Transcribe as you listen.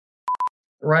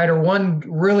right? Or one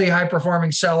really high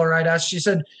performing seller I'd ask, she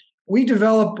said, we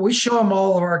show them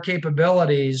all of our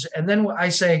capabilities. And then I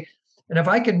say, and if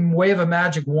I could wave a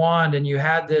magic wand and you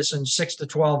had this in 6 to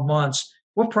 12 months,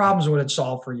 what problems would it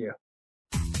solve for you?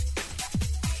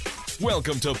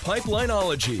 Welcome to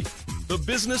Pipelineology, the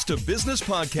business-to-business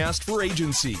podcast for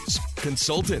agencies,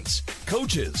 consultants,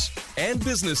 coaches, and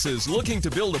businesses looking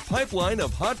to build a pipeline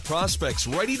of hot prospects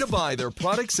ready to buy their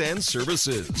products and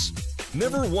services.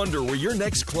 Never wonder where your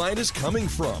next client is coming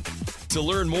from. To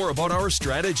learn more about our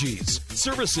strategies,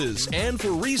 services, and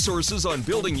for resources on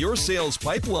building your sales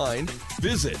pipeline,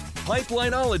 visit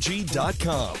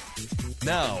pipelineology.com.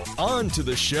 Now, on to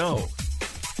the show.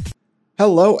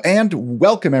 Hello and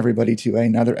welcome everybody to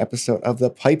another episode of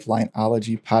the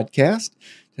Pipelineology podcast.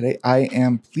 Today I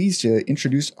am pleased to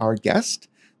introduce our guest,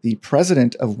 the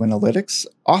president of Winalytics,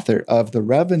 author of the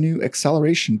Revenue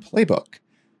Acceleration Playbook,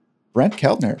 Brent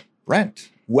Keltner. Brent,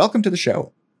 welcome to the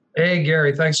show. Hey,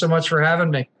 Gary, thanks so much for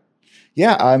having me.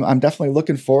 Yeah, I'm definitely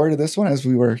looking forward to this one. As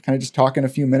we were kind of just talking a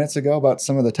few minutes ago about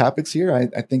some of the topics here,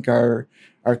 I think our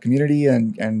community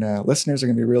and listeners are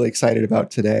going to be really excited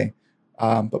about today.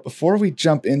 But before we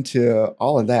jump into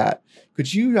all of that,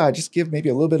 could you just give maybe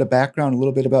a little bit of background, a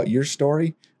little bit about your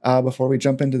story before we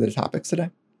jump into the topics today?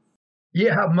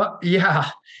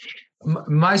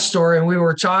 My story, and we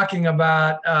were talking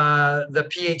about the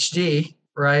PhD,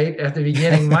 right, at the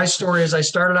beginning. My story is I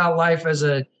started out life as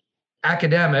an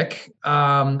academic.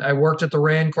 I worked at the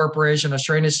RAND Corporation. I was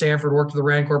trained at Stanford, worked at the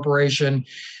RAND Corporation.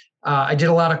 I did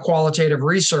a lot of qualitative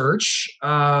research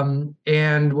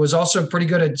and was also pretty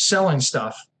good at selling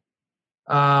stuff.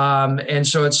 And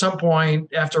so at some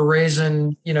point, after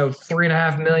raising,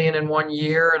 $3.5 million in 1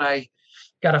 year, and I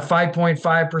got a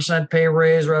 5.5% pay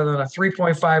raise rather than a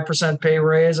 3.5% pay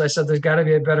raise, I said, there's got to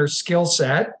be a better skill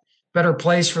set, better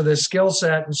place for this skill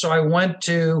set. And so I went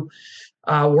to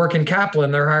work in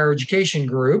Kaplan, their higher education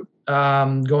group,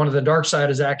 going to the dark side,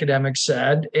 as academics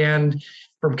said. And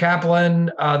from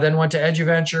Kaplan, then went to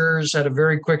EduVentures, had a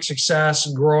very quick success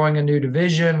growing a new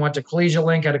division, went to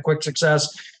CollegiaLink, had a quick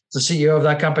success. The CEO of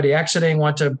that company exiting,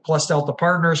 went to Plus Delta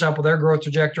Partners, help with their growth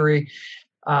trajectory.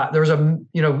 There was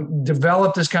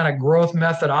developed this kind of growth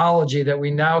methodology that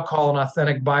we now call an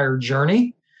authentic buyer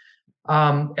journey.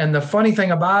 And the funny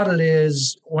thing about it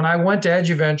is when I went to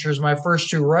EduVentures, my first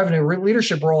two revenue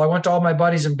leadership role, I went to all my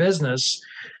buddies in business.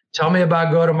 Tell me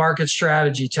about go-to-market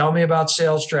strategy. Tell me about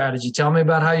sales strategy. Tell me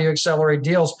about how you accelerate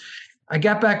deals. I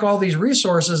got back all these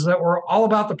resources that were all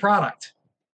about the product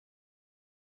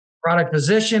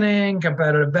positioning,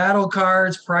 competitive battle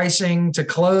cards, pricing to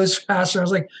close faster. I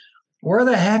was like, where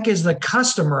the heck is the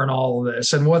customer in all of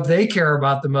this and what they care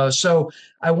about the most? So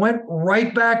I went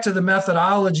right back to the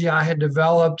methodology I had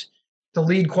developed to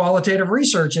lead qualitative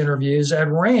research interviews at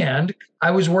RAND.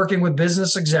 I was working with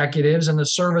business executives in the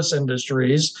service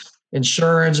industries,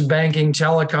 insurance, banking,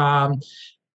 telecom.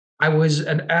 I was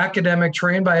an academic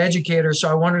trained by educators, so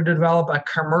I wanted to develop a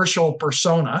commercial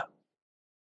persona.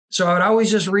 So I would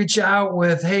always just reach out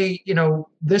with, hey,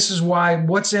 this is why,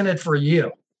 what's in it for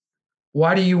you?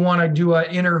 Why do you want to do an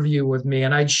interview with me?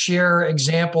 And I'd share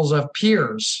examples of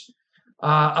peers,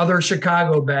 other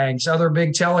Chicago banks, other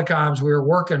big telecoms we were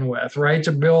working with, right,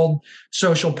 to build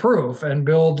social proof and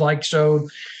build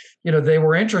they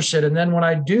were interested. And then when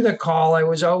I do the call, I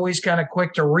was always kind of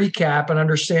quick to recap and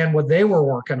understand what they were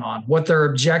working on, what their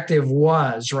objective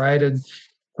was, right, and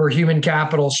for human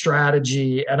capital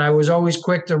strategy. And I was always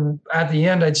quick to, at the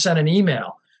end, I'd send an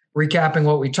email recapping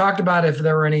what we talked about, if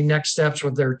there were any next steps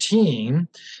with their team.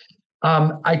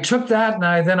 I took that and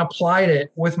I then applied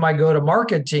it with my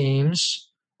go-to-market teams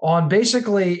on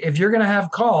basically, if you're going to have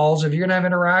calls, if you're going to have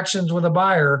interactions with a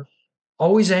buyer,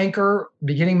 always anchor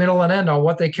beginning, middle, and end on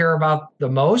what they care about the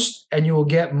most, and you will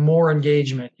get more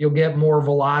engagement. You'll get more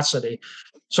velocity.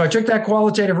 So I took that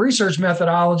qualitative research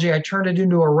methodology, I turned it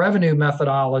into a revenue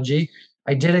methodology.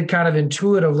 I did it kind of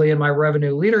intuitively in my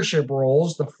revenue leadership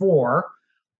roles, the 4.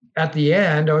 At the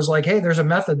end, I was like, hey, there's a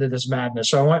method to this madness.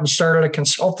 So I went and started a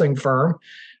consulting firm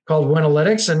called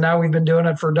Winalytics, and now we've been doing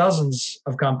it for dozens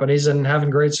of companies and having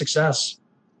great success.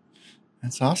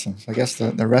 That's awesome. So I guess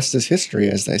the rest is history,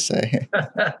 as they say.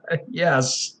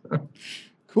 Yes.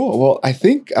 Cool. Well, I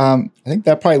think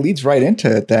that probably leads right into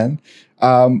it then.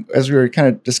 As we were kind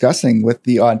of discussing with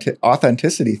the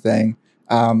authenticity thing,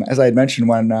 as I had mentioned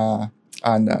when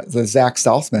on the Zach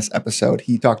Salsmith episode,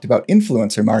 he talked about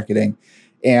influencer marketing.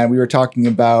 And we were talking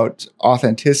about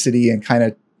authenticity and kind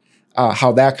of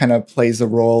how that kind of plays a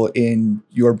role in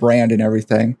your brand and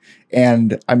everything.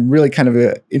 And I'm really kind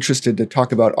of interested to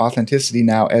talk about authenticity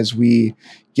now as we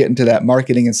get into that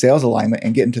marketing and sales alignment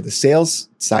and get into the sales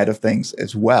side of things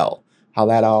as well. how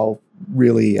that all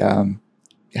really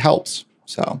helps.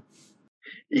 So.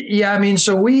 Yeah, I mean,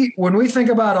 so when we think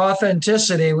about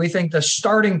authenticity, we think the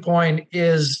starting point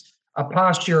is a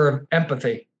posture of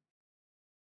empathy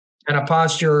and a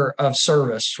posture of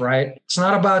service, right? It's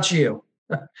not about you.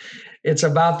 It's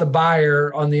about the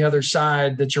buyer on the other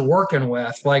side that you're working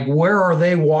with. Like, where are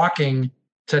they walking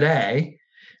today?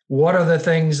 What are the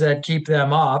things that keep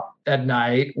them up at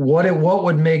night? What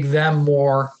would make them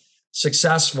more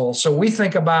successful? So we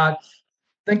think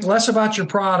less about your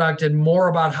product and more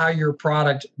about how your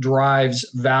product drives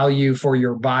value for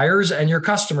your buyers and your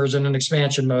customers in an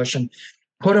expansion motion.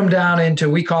 Put them down into,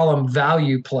 we call them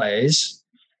value plays.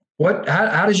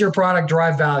 How does your product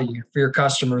drive value for your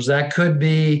customers? That could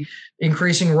be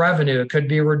increasing revenue. It could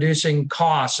be reducing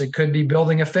costs. It could be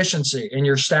building efficiency in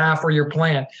your staff or your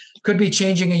plant. It could be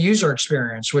changing a user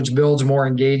experience, which builds more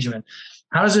engagement.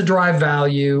 How does it drive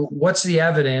value? What's the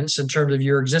evidence in terms of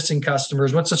your existing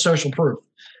customers? What's the social proof,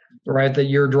 right, that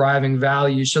you're driving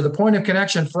value? So the point of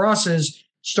connection for us is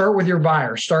start with your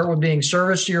buyer. Start with being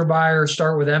service to your buyer.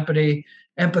 Start with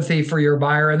empathy for your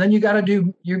buyer. And then you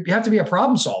have to be a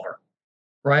problem solver,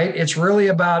 right? It's really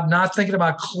about not thinking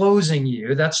about closing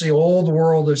you. That's the old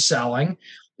world of selling.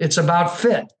 It's about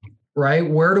fit, right?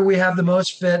 Where do we have the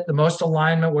most fit, the most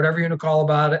alignment, whatever you want to call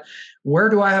about it? Where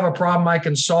do I have a problem I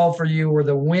can solve for you where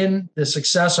the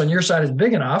success on your side is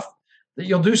big enough that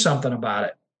you'll do something about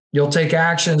it? You'll take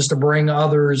actions to bring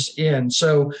others in.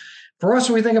 So for us,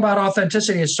 when we think about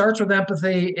authenticity, it starts with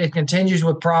empathy. It continues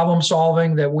with problem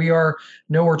solving, that we're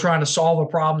trying to solve a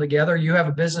problem together. You have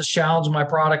a business challenge my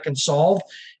product can solve.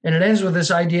 And it ends with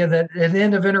this idea that at the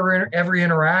end of every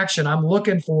interaction, I'm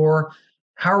looking for,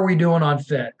 how are we doing on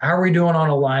fit? How are we doing on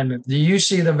alignment? Do you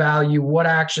see the value? What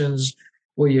actions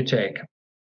will you take?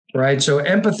 Right? So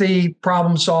empathy,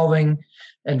 problem solving,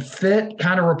 and fit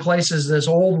kind of replaces this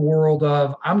old world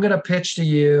of, I'm going to pitch to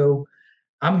you.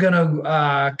 I'm going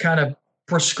to kind of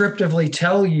prescriptively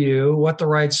tell you what the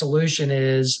right solution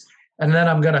is, and then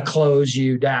I'm going to close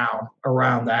you down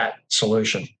around that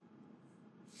solution.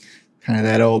 Kind of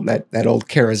that old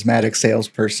charismatic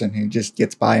salesperson who just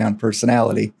gets by on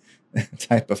personality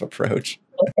type of approach.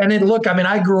 And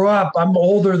I'm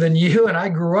older than you, and I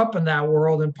grew up in that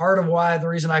world. And part of the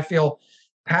reason I feel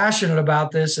passionate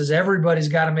about this is everybody's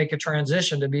got to make a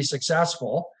transition to be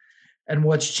successful. And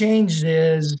what's changed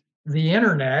is the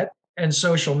internet and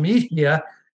social media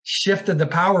shifted the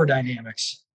power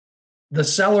dynamics. The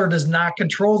seller does not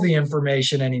control the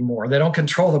information anymore. They don't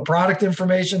control the product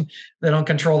information. They don't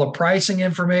control the pricing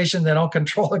information. They don't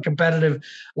control the competitive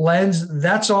lens.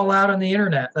 That's all out on the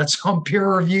internet. That's on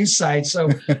peer review sites. So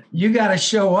you got to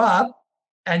show up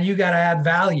and you got to add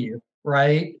value,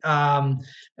 right? And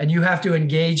you have to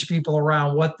engage people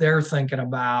around what they're thinking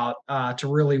about to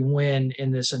really win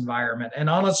in this environment. And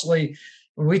honestly,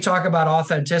 when we talk about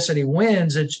authenticity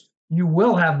wins, you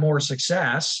will have more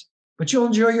success, but you'll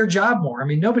enjoy your job more. I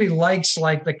mean, nobody likes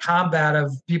like the combat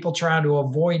of people trying to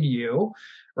avoid you,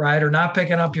 right? Or not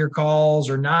picking up your calls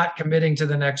or not committing to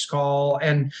the next call.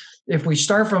 And if we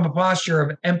start from a posture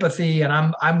of empathy and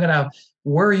I'm going to,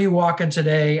 where are you walking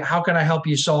today? How can I help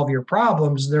you solve your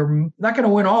problems? They're not going to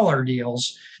win all our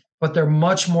deals, but they're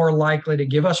much more likely to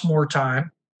give us more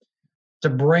time, to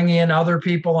bring in other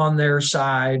people on their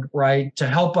side, right? To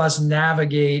help us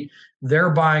navigate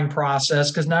their buying process,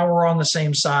 because now we're on the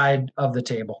same side of the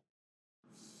table.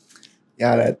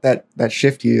 Yeah, that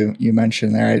shift you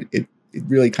mentioned there, it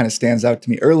really kind of stands out to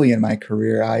me. Early in my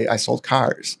career, I sold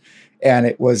cars, and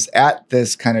it was at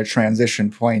this kind of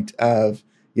transition point of,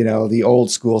 the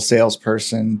old school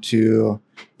salesperson to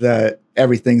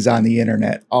everything's on the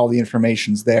internet, all the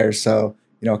information's there. So,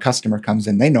 a customer comes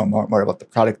in, they know more about the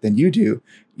product than you do.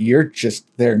 You're just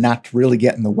there not to really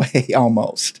get in the way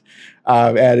almost.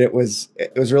 And it was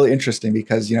really interesting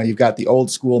because, you've got the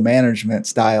old school management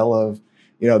style of,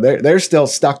 they're still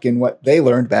stuck in what they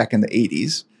learned back in the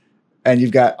 80s. And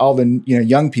you've got all the,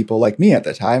 young people like me at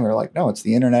the time are like, no, it's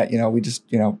the internet. We just,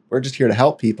 we're just here to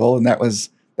help people. And that was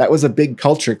a big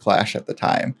culture clash at the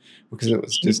time because it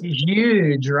was just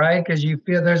huge, right? Because you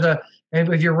feel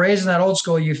if you're raised in that old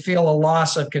school, you feel a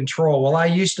loss of control. Well, I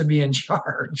used to be in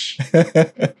charge.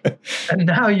 And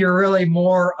now you're really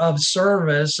more of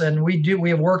service. And we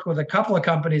have worked with a couple of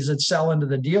companies that sell into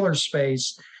the dealer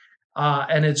space.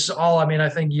 And it's all, I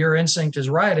think your instinct is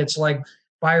right. It's like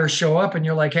buyers show up and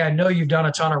you're like, hey, I know you've done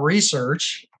a ton of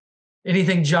research.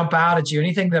 Anything jump out at you?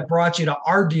 Anything that brought you to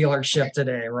our dealership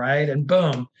today, right? And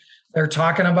boom, they're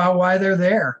talking about why they're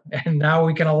there. And now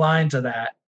we can align to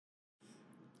that.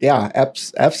 Yeah,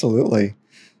 absolutely.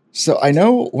 So I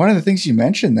know one of the things you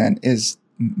mentioned then is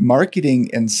marketing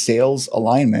and sales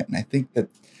alignment. And I think that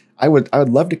I would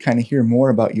love to kind of hear more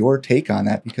about your take on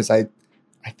that, because I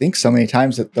think so many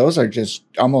times that those are just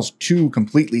almost two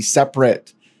completely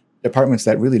separate departments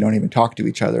that really don't even talk to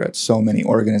each other at so many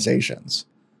organizations.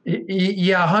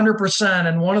 Yeah, 100%.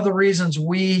 And one of the reasons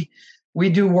we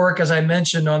do work, as I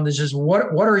mentioned, on this is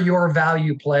what are your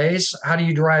value plays? How do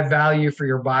you drive value for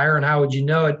your buyer, and how would you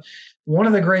know it? One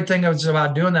of the great things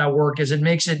about doing that work is it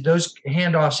makes those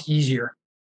handoffs easier,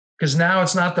 because now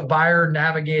it's not the buyer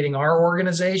navigating our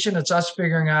organization. It's us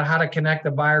figuring out how to connect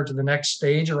the buyer to the next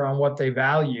stage around what they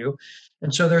value.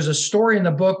 And so there's a story in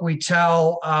the book we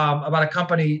tell about a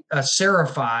company,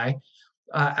 Serify,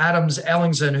 Adams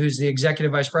Ellingson, who's the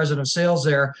executive vice president of sales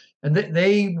there. And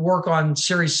they work on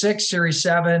Series 6, Series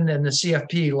 7, and the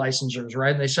CFP licensures,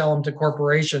 right? And they sell them to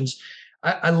corporations.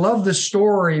 I love the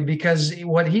story because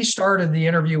what he started the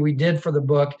interview we did for the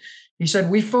book, he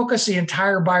said, we focus the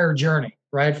entire buyer journey,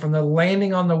 right? From the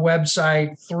landing on the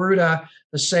website through to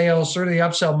the sales, through to the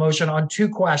upsell motion on two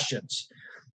questions.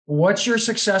 What's your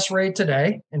success rate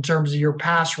today in terms of your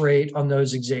pass rate on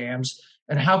those exams?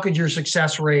 And how could your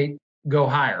success rate go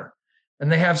higher?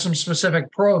 And they have some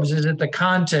specific probes. Is it the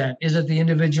content? Is it the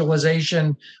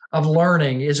individualization of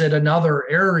learning? Is it another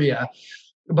area?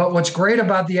 But what's great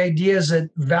about the idea is that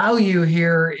value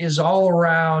here is all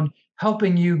around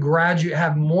helping you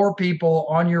have more people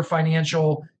on your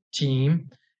financial team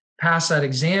pass that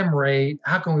exam rate.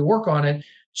 How can we work on it?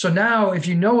 So now if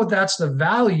you know that's the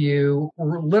value,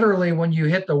 literally when you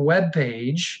hit the web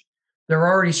page, they're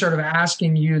already sort of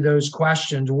asking you those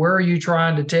questions. Where are you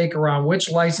trying to take around? Which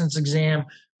license exam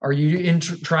are you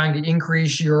trying to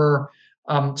increase your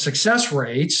success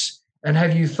rates? And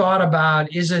have you thought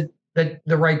about, is it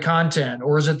the right content,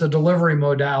 or is it the delivery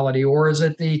modality, or is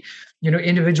it the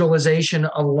individualization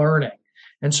of learning?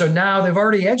 And so now they've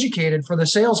already educated for the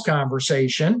sales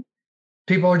conversation.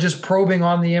 People are just probing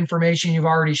on the information you've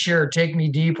already shared. Take me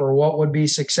deeper. What would be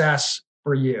success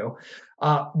for you?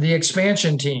 The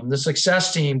expansion team, the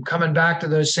success team, coming back to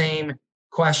those same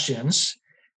questions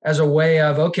as a way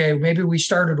of, okay, maybe we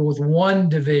started with one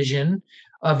division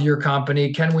of your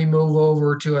company. Can we move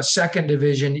over to a second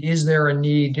division? Is there a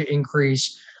need to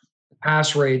increase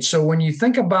pass rates? So when you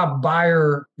think about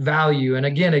buyer value, and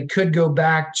again, it could go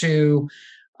back to,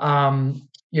 it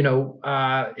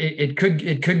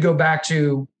could go back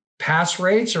to pass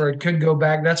rates, or it could go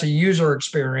back, that's a user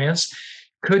experience.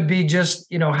 Could be just,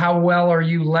 how well are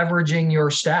you leveraging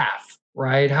your staff,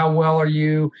 right? How well are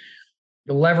you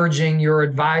leveraging your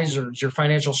advisors, your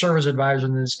financial service advisor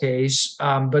in this case?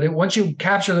 But once you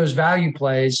capture those value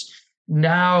plays,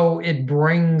 now it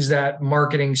brings that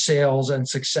marketing, sales, and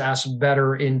success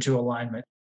better into alignment.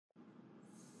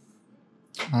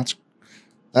 That's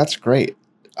great.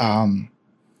 So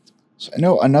I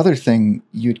know another thing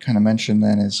you'd kind of mentioned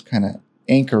then is kind of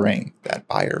anchoring that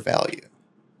buyer value.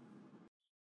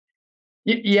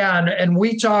 Yeah, and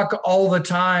we talk all the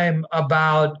time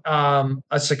about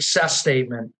a success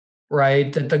statement,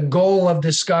 right? That the goal of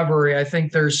discovery, I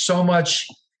think there's so much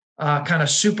kind of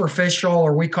superficial,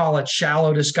 or we call it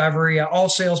shallow discovery. All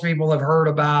salespeople have heard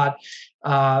about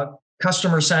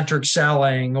customer-centric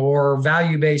selling or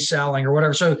value-based selling or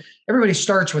whatever. So everybody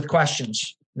starts with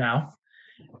questions now.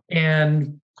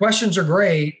 And questions are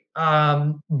great,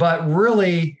 but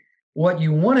really what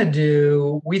you want to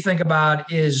do, we think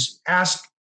about, is ask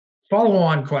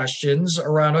follow-on questions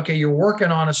around, okay, you're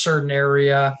working on a certain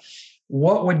area.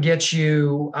 What would get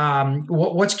you,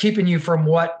 what's keeping you from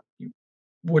what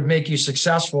would make you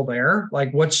successful there?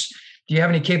 Like do you have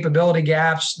any capability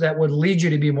gaps that would lead you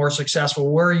to be more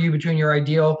successful? Where are you between your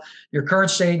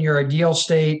current state and your ideal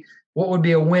state? What would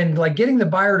be a win? Like getting the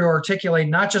buyer to articulate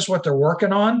not just what they're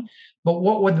working on, but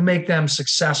what would make them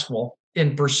successful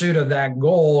in pursuit of that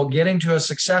goal, getting to a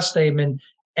success statement,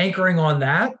 anchoring on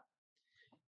that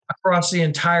across the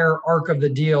entire arc of the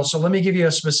deal. So let me give you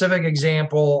a specific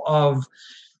example of,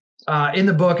 in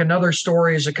the book, another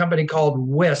story is a company called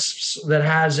Wisps that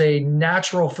has a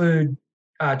natural food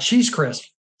cheese crisp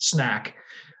snack.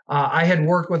 I had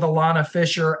worked with Alana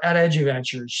Fisher at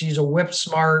EduVentures. She's a whip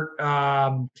smart,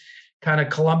 kind of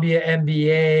Columbia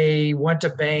MBA, went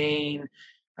to Bain.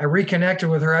 I reconnected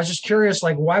with her. I was just curious,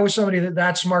 like, why was somebody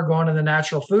that smart going in the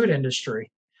natural food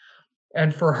industry?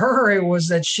 And for her, it was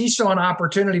that she saw an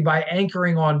opportunity by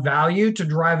anchoring on value to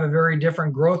drive a very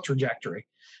different growth trajectory,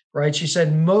 right? She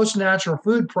said most natural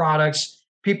food products,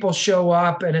 people show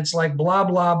up and it's like blah,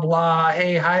 blah, blah.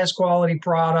 Hey, highest quality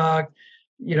product,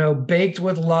 baked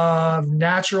with love,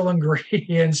 natural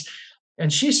ingredients.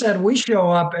 And she said, we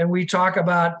show up and we talk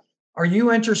about are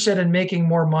you interested in making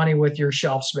more money with your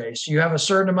shelf space? You have a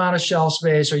certain amount of shelf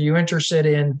space. Are you interested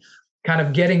in kind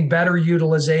of getting better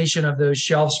utilization of those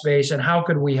shelf space? And how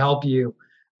could we help you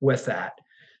with that?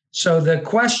 So the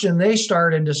question they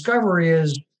start in discovery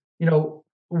is,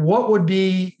 what would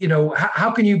be, how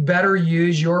can you better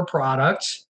use your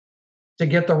products to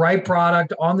get the right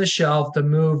product on the shelf to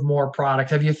move more product?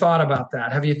 Have you thought about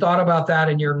that? Have you thought about that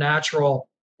in your natural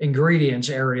ingredients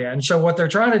area? And so what they're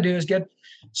trying to do is get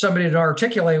somebody to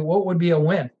articulate what would be a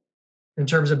win in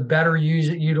terms of better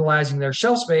utilizing their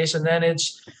shelf space. And then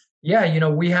it's,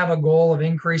 we have a goal of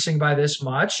increasing by this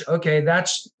much. Okay,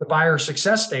 that's the buyer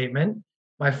success statement.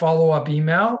 My follow-up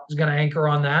email is going to anchor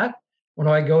on that. When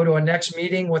I go to a next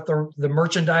meeting with the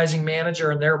merchandising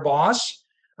manager and their boss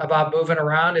about moving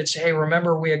around, it's, hey,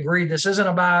 remember we agreed this isn't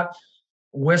about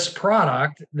WISP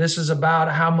product. This is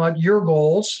about how much your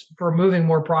goals for moving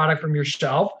more product from your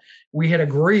shelf. We had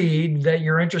agreed that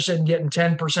you're interested in getting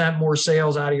 10% more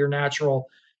sales out of your natural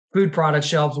food product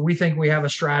shelves. We think we have a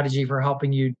strategy for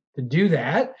helping you to do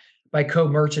that by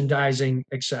co-merchandising,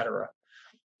 et cetera.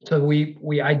 So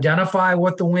we identify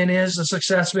what the win is, the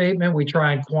success statement. We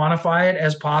try and quantify it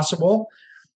as possible.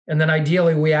 And then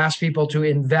ideally, we ask people to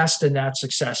invest in that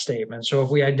success statement. So if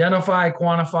we identify,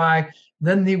 quantify,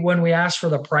 then when we ask for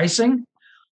the pricing,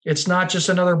 it's not just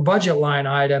another budget line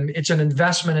item. It's an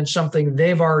investment in something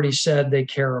they've already said they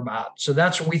care about. So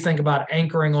that's what we think about,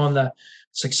 anchoring on the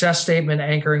success statement,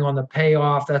 anchoring on the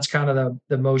payoff. That's kind of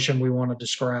the motion we want to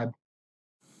describe.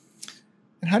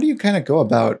 And how do you kind of go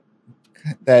about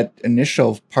that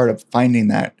initial part of finding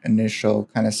that initial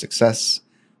kind of success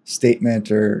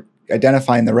statement, or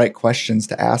identifying the right questions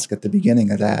to ask at the beginning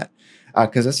of that?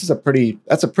 Because that's a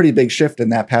pretty big shift in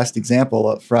that past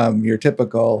example from your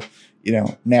typical,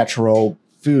 natural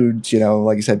foods,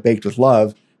 like you said, baked with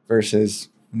love, versus,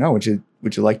 would you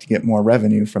like to get more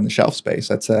revenue from the shelf space?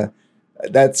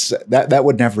 That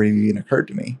would never even occur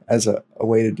to me as a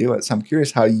way to do it. So I'm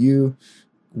curious how you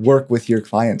work with your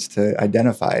clients to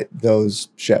identify those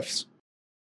shifts.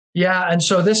 Yeah. And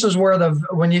so this is where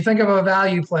when you think of a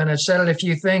value plan, I've said it a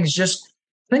few things, just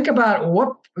think about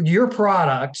what your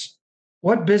product,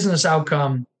 what business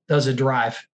outcome does it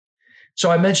drive?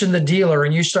 So I mentioned the dealer,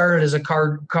 and you started as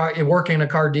working in a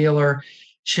car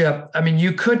dealership. I mean,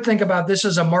 you could think about this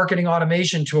as a marketing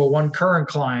automation tool. One current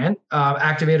client,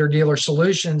 Activator Dealer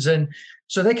Solutions, and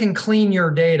so they can clean your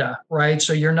data, right?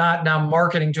 So you're not now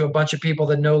marketing to a bunch of people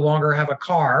that no longer have a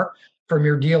car from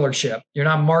your dealership. You're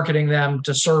not marketing them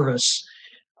to service,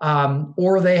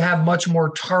 or they have much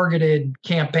more targeted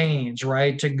campaigns,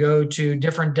 right, to go to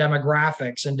different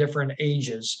demographics and different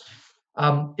ages.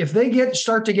 If they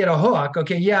start to get a hook,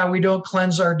 okay, yeah, we don't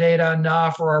cleanse our data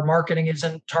enough, or our marketing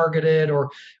isn't targeted, or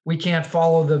we can't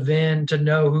follow the VIN to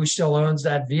know who still owns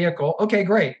that vehicle. Okay,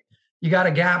 great. You got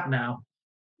a gap now.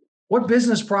 What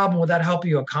business problem would that help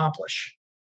you accomplish?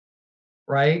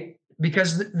 Right?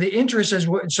 Because the interest is,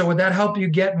 so would that help you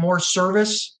get more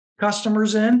service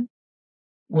customers in?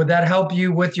 Would that help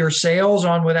you with your sales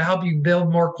would it help you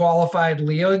build more qualified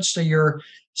leads to your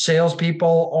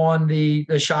salespeople on the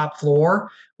shop floor?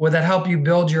 Would that help you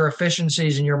build your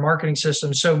efficiencies in your marketing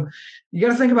system? So you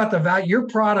got to think about the value, your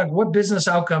product, what business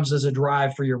outcomes does it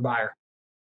drive for your buyer?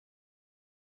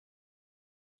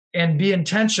 And be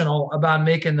intentional about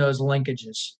making those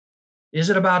linkages. Is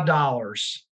it about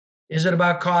dollars? Is it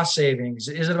about cost savings?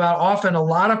 Is it about, often a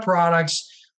lot of products,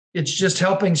 it's just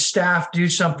helping staff do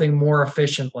something more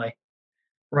efficiently,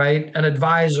 right? An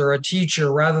advisor, a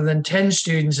teacher, rather than 10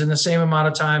 students in the same amount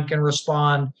of time can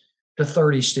respond to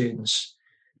 30 students.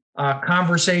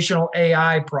 Conversational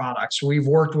AI products. We've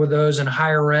worked with those in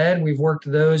higher ed. We've worked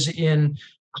with those in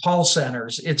call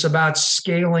centers. It's about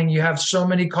scaling. You have so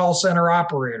many call center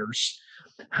operators.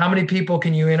 How many people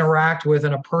can you interact with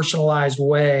in a personalized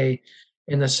way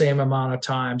in the same amount of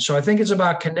time? So I think it's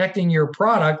about connecting your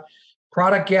product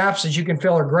gaps that you can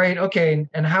fill are great. Okay.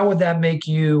 And how would that make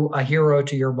you a hero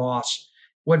to your boss?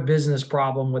 What business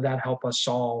problem would that help us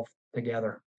solve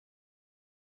together?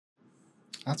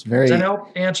 Does that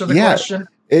help answer the question?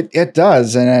 It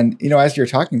does. And then, as you're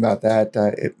talking about that,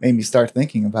 it made me start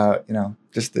thinking about,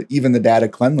 just even the data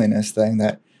cleanliness thing,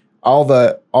 that all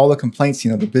the complaints,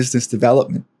 the business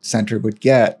development center would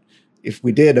get if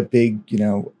we did a big,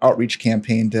 outreach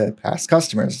campaign to past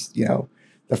customers,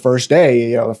 the first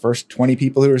day, the first 20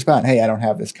 people who respond, hey, I don't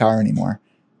have this car anymore.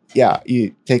 Yeah,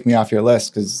 you take me off your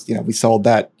list because, we sold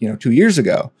that, 2 years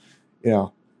ago.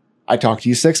 I talked to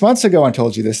you 6 months ago and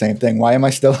told you the same thing. Why am I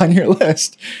still on your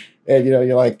list? And,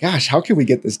 you're like, gosh, how can we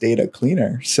get this data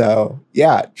cleaner? So,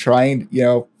 yeah, trying,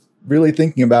 really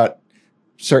thinking about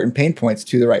certain pain points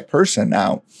to the right person.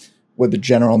 Now, Would the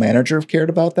general manager have cared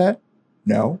about that?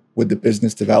 No. Would the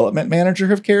business development manager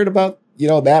have cared about,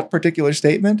 that particular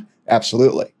statement?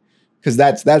 Absolutely. Because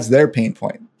that's their pain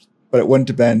point. But it wouldn't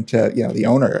have been to, the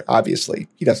owner, obviously.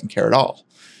 He doesn't care at all.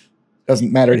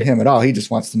 Doesn't matter to him at all. He just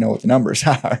wants to know what the numbers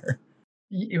are.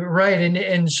 Right.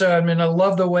 And so, I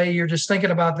love the way you're just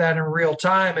thinking about that in real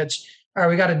time. It's, all right,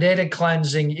 we got a data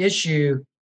cleansing issue.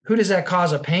 Who does that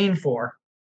cause a pain for?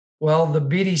 Well, the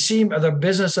BDC, the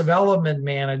business development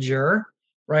manager,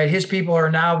 right? His people are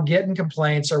now getting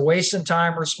complaints. They're wasting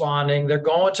time responding. They're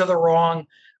going to the wrong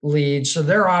leads. So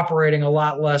they're operating a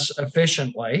lot less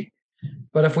efficiently.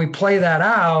 But if we play that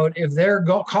out, if they're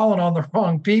calling on the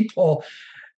wrong people,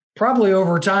 probably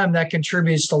over time that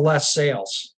contributes to less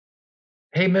sales.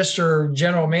 Hey, Mr.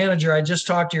 General Manager, I just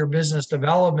talked to your business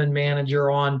development manager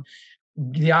on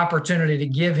the opportunity to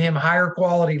give him higher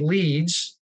quality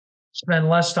leads, spend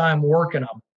less time working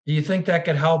them. Do you think that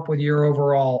could help with your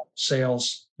overall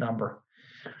sales number?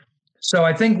 So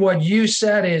I think what you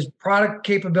said is product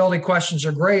capability questions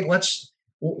are great.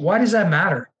 Why does that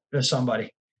matter to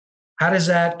somebody? How does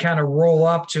that kind of roll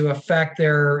up to affect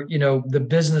their, the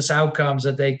business outcomes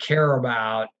that they care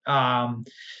about?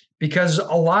 Because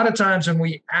a lot of times when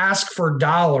we ask for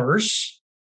dollars,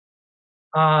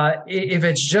 if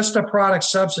it's just a product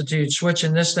substitute,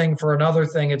 switching this thing for another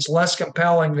thing, it's less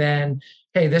compelling than,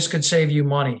 hey, this could save you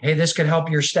money. Hey, this could help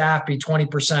your staff be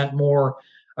 20% more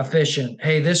efficient.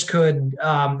 Hey, this could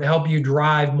help you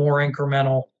drive more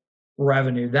incremental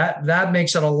revenue. That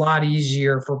makes it a lot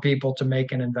easier for people to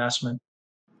make an investment.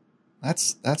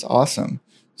 That's awesome.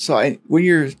 So when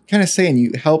you're kind of saying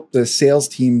you help the sales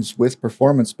teams with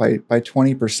performance by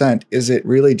 20%, is it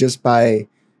really just by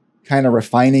kind of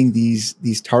refining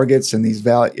these targets and these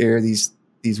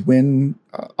win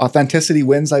authenticity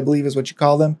wins, I believe is what you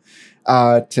call them,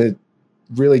 to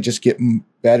really just get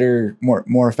better,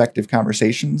 more effective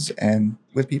conversations and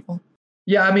with people?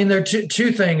 Yeah, there are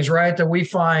two things, right, that we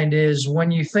find is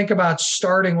when you think about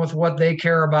starting with what they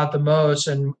care about the most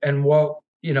and what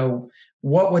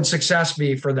would success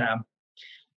be for them.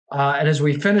 And as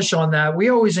we finish on that, we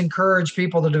always encourage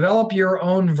people to develop your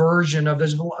own version of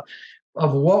this,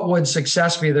 of what would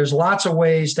success be. There's lots of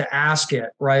ways to ask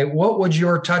it, right? What would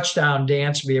your touchdown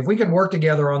dance be? If we could work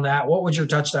together on that, what would your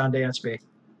touchdown dance be?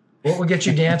 What would get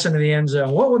you dancing to the end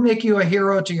zone? What would make you a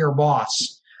hero to your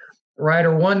boss? Right?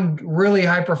 Or one really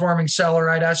high performing seller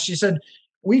I'd ask, she said,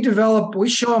 we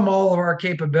show them all of our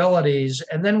capabilities.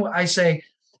 And then I say,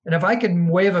 and if I could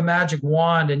wave a magic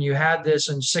wand and you had this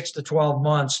in 6 to 12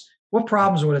 months, what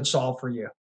problems would it solve for you?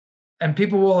 And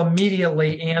people will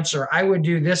immediately answer, I would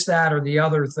do this, that, or the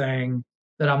other thing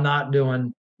that I'm not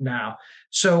doing now.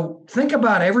 So think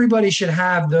about, everybody should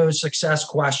have those success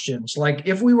questions. Like,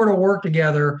 if we were to work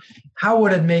together, how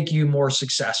would it make you more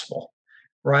successful?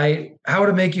 Right? How would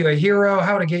it make you a hero?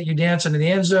 How would it get you dancing to the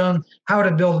end zone? How would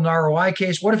it build an ROI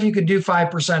case? What if you could do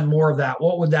 5% more of that?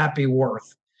 What would that be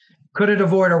worth? Could it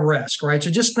avoid a risk? Right?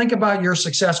 So just think about your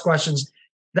success questions.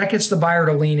 That gets the buyer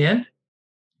to lean in.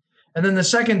 And then the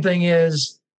second thing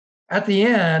is, at the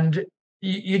end,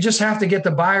 you just have to get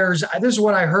the buyers. This is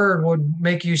what I heard would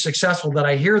make you successful. Did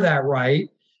I hear that right?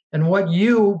 And what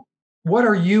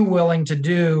are you willing to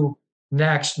do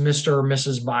next, Mr. or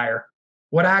Mrs. Buyer?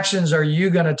 What actions are you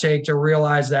going to take to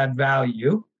realize that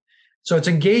value? So it's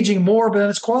engaging more, but then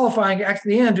it's qualifying at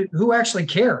the end. Who actually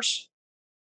cares?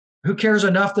 Who cares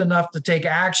enough to take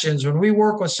actions? When we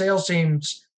work with sales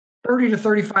teams, 30 to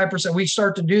 35%, we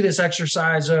start to do this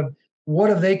exercise of what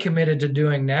are they committed to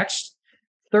doing next?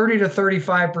 30 to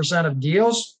 35% of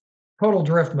deals, total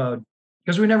drift mode,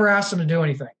 because we never asked them to do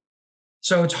anything.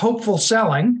 So it's hopeful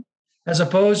selling as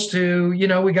opposed to,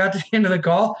 we got to the end of the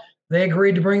call. They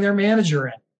agreed to bring their manager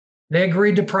in. They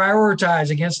agreed to prioritize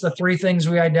against the 3 things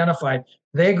we identified.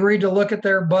 They agreed to look at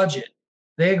their budget.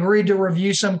 They agreed to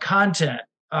review some content.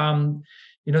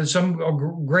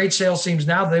 Some great sales teams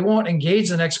now, they won't engage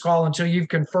the next call until you've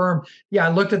confirmed, I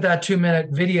looked at that 2-minute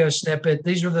video snippet.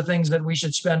 These are the things that we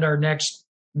should spend our next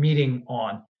meeting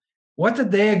on. What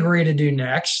did they agree to do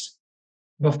next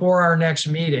before our next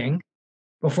meeting?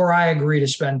 Before I agree to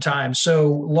spend time. So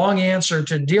long answer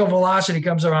to deal velocity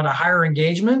comes around a higher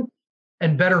engagement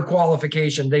and better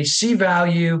qualification. They see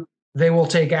value. They will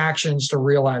take actions to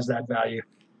realize that value.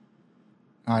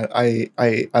 I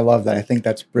love that. I think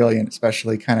that's brilliant,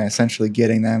 especially kind of essentially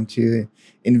getting them to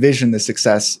envision the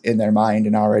success in their mind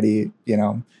and already,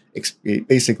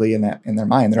 basically in their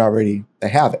mind, they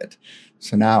have it.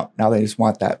 So now they just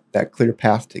want that clear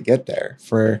path to get there.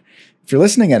 If you're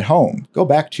listening at home, go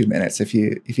back 2 minutes. If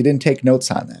you didn't take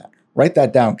notes on that, write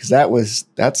that down, because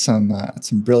that's some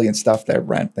brilliant stuff there,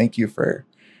 Brent. Thank you for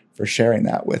sharing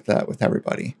that with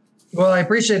everybody. Well, I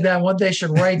appreciate that. What they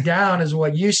should write down is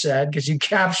what you said, because you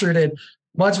captured it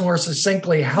much more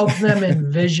succinctly. Help them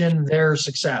envision their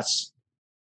success.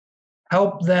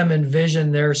 Help them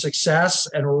envision their success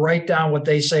and write down what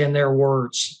they say in their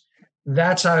words.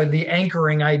 That's how the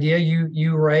anchoring idea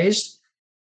you raised.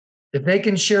 If they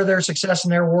can share their success in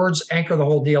their words, anchor the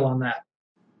whole deal on that.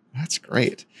 That's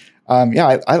great. I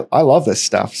love this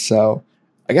stuff. So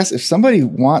I guess if somebody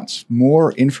wants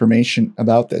more information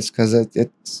about this, because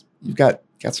it's you've got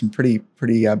some pretty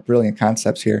brilliant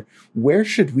concepts here, where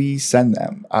should we send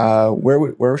them?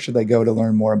 Where should they go to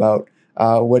learn more about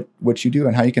what you do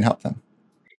and how you can help them?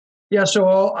 Yeah,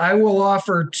 so I will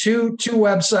offer two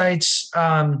websites.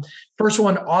 First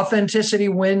one,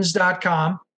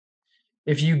 AuthenicityWins.com.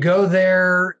 If you go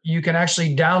there, you can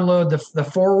actually download the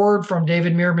foreword from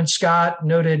David Meerman Scott,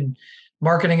 noted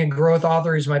marketing and growth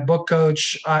author. He's my book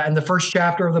coach, and the first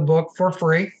chapter of the book for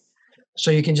free.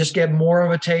 So you can just get more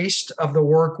of a taste of the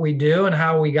work we do and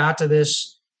how we got to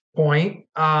this point.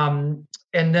 And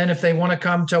then if they want to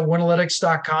come to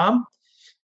Winalytics.com,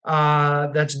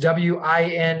 that's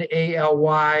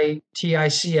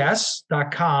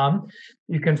WINALYTICS.com.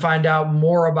 You can find out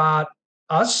more about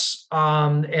us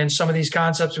and some of these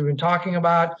concepts we've been talking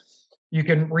about. You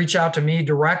can reach out to me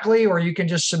directly, or you can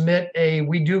just submit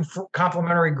we do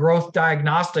complimentary growth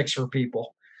diagnostics for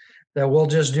people that we'll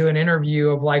just do an interview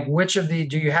of like, which of do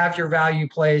you have your value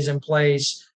plays in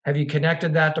place? Have you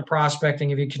connected that to prospecting?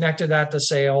 Have you connected that to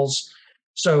sales?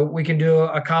 So we can do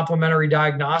a complimentary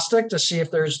diagnostic to see if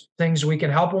there's things we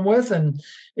can help them with. And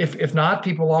if not,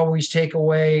 people always take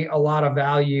away a lot of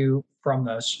value from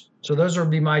those. So those would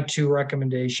be my two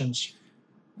recommendations.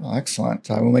 Well, excellent.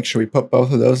 We'll make sure we put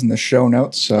both of those in the show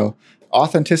notes. So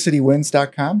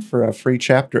AuthenicityWins.com for a free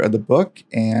chapter of the book,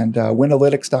 and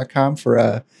Winalytics.com for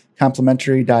a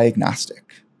complimentary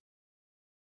diagnostic.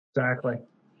 Exactly.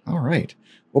 All right.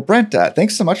 Well, Brent,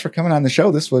 thanks so much for coming on the show.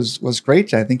 This was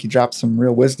great. I think you dropped some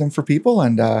real wisdom for people,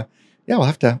 and we'll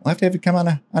have to have you come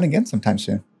on again sometime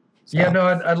soon. So. Yeah, no,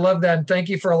 I'd love that. And thank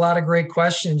you for a lot of great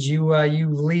questions. You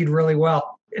lead really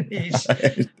well in these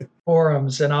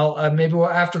forums, and I'll maybe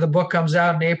after the book comes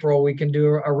out in April, we can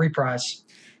do a reprise.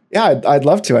 Yeah, I'd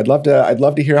love to. I'd love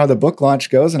to hear how the book launch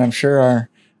goes, and I'm sure our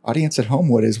audience at home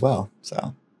would as well.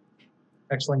 So,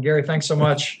 excellent, Gary. Thanks so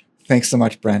much. Thanks so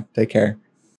much, Brent. Take care.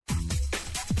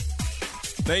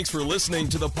 Thanks for listening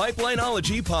to the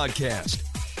Pipelineology podcast.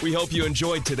 We hope you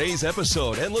enjoyed today's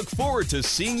episode and look forward to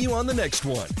seeing you on the next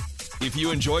one. If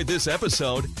you enjoyed this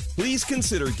episode, please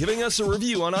consider giving us a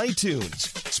review on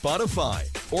iTunes, Spotify,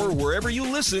 or wherever you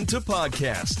listen to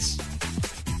podcasts.